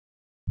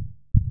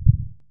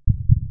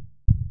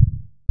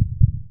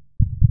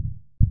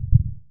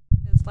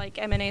It's like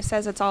M&A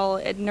says,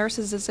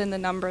 nurses is in the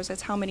numbers.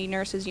 It's how many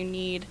nurses you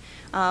need.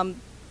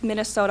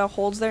 Minnesota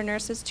holds their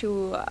nurses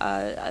to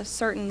a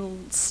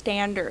certain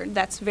standard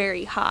that's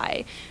very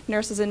high.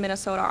 Nurses in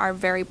Minnesota are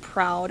very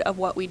proud of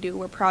what we do.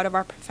 We're proud of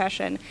our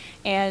profession.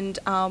 And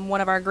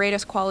one of our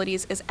greatest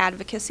qualities is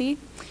advocacy.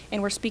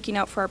 And we're speaking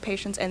out for our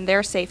patients and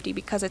their safety,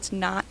 because it's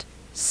not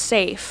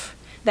safe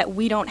that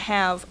we don't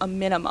have a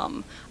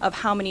minimum of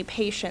how many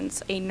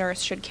patients a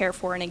nurse should care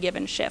for in a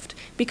given shift,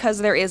 because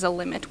there is a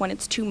limit when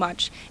it's too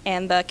much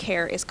and the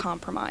care is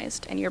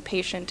compromised and your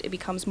patient, it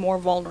becomes more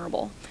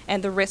vulnerable,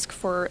 and the risk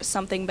for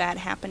something bad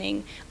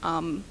happening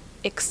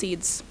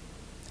exceeds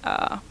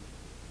a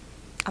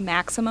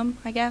maximum,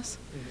 I guess.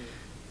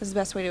 This is the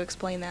best way to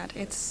explain that.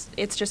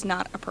 It's just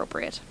not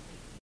appropriate.